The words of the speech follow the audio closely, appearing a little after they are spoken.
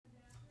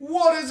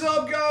What is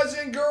up, guys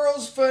and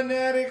girls?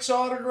 Fanatics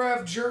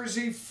autograph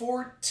jersey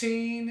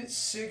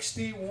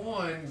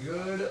 1461.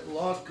 Good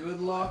luck, good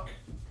luck.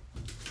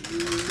 Here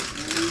we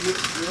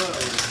go.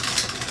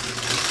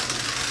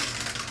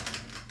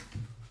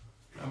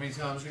 How many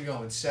times we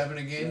going? 7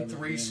 again?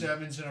 3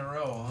 sevens in a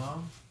row, huh?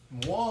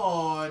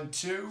 1,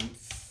 2,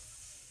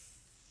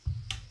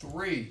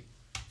 3,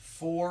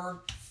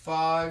 4,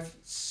 5,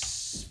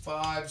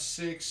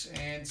 6,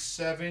 and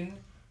 7.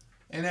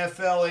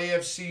 NFL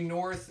AFC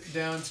North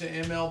down to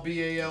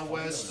MLB AL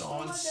West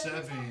on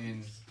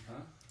 7.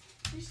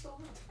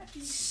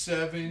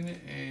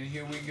 7, and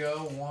here we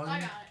go.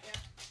 1,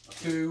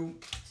 2,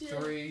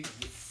 3,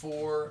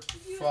 4,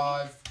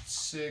 5,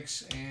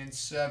 6, and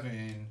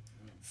 7.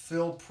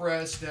 Phil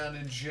Press down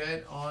to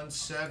Jet on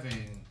 7.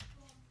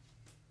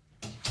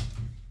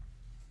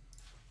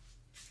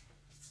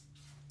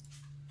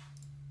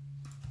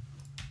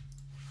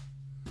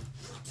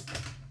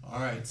 All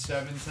right,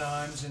 7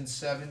 times and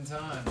 7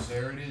 times.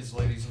 There it is,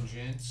 ladies and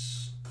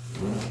gents.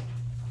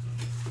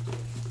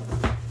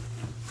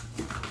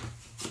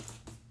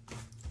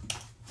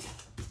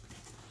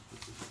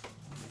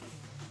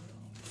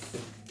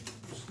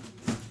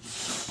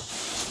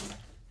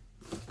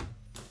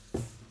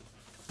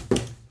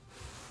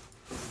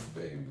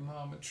 Baby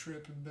mama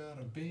tripping about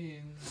a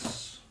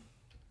Benz.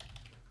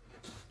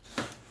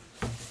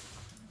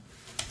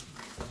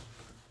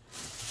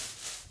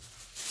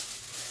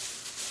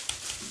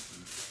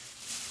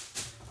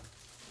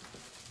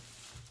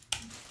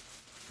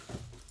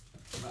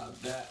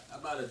 That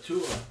about a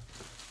tour.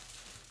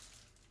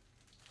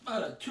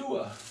 About a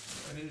tour.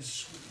 That is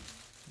sweet.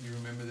 You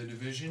remember the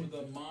division?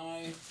 The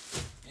Miami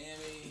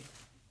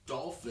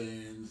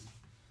Dolphins.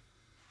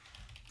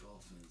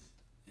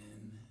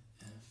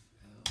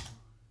 NFL.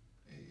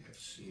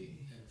 AFC.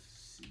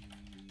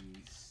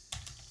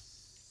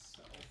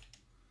 South.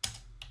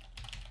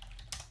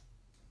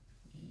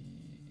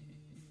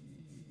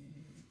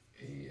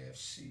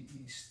 AFC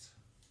East.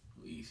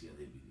 East, yeah,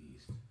 they'd be the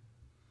East.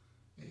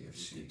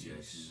 AFC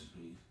Jets. East.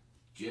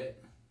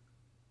 Jet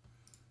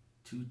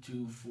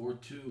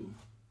 2242.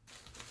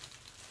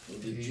 So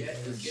the Jet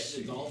is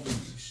getting the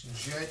Dolphins.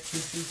 Jet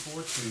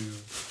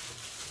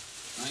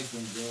 2242. Nice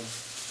one, Joe.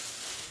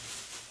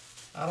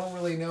 I don't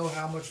really know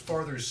how much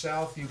farther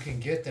south you can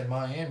get than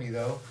Miami,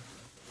 though.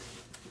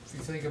 If you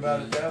think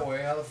about it that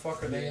way, how the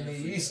fuck are they in the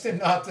East and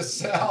not the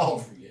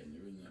South?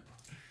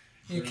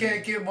 You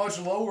can't get much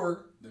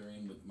lower. They're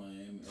in with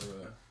Miami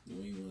or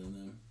New England and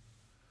them.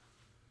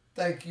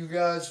 Thank you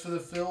guys for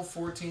the fill,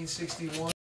 1461.